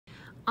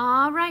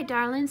All right,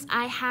 darlings,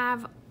 I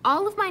have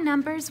all of my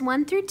numbers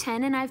 1 through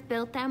 10 and I've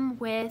built them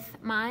with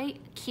my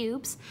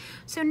cubes.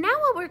 So now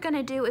what we're going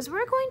to do is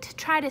we're going to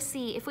try to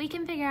see if we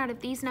can figure out if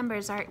these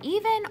numbers are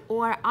even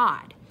or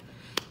odd.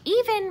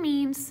 Even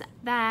means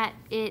that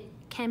it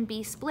can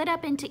be split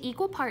up into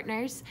equal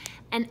partners,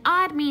 and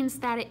odd means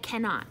that it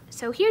cannot.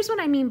 So here's what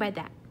I mean by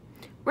that.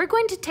 We're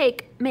going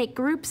to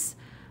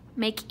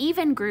make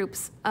even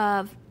groups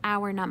of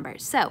our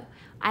numbers. So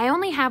I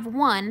only have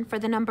 1 for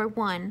the number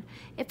 1.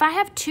 If I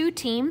have 2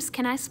 teams,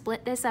 can I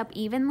split this up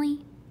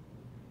evenly?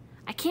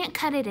 I can't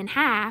cut it in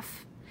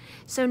half.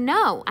 So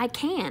no, I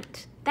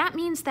can't. That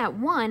means that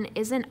 1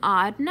 is an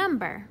odd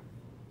number.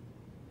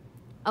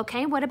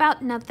 Okay, what about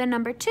the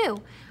number 2?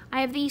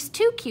 I have these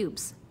 2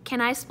 cubes. Can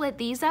I split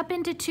these up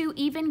into 2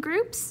 even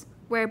groups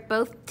where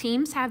both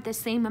teams have the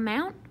same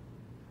amount?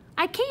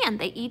 I can.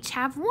 They each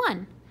have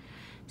 1.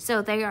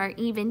 So they are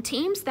even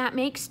teams. That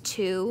makes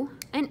 2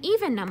 an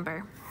even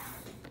number.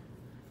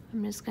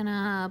 I'm just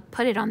gonna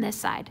put it on this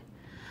side.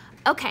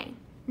 Okay,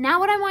 now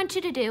what I want you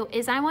to do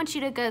is I want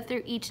you to go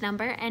through each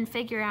number and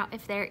figure out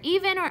if they're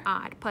even or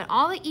odd. Put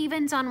all the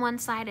evens on one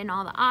side and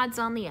all the odds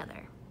on the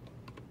other.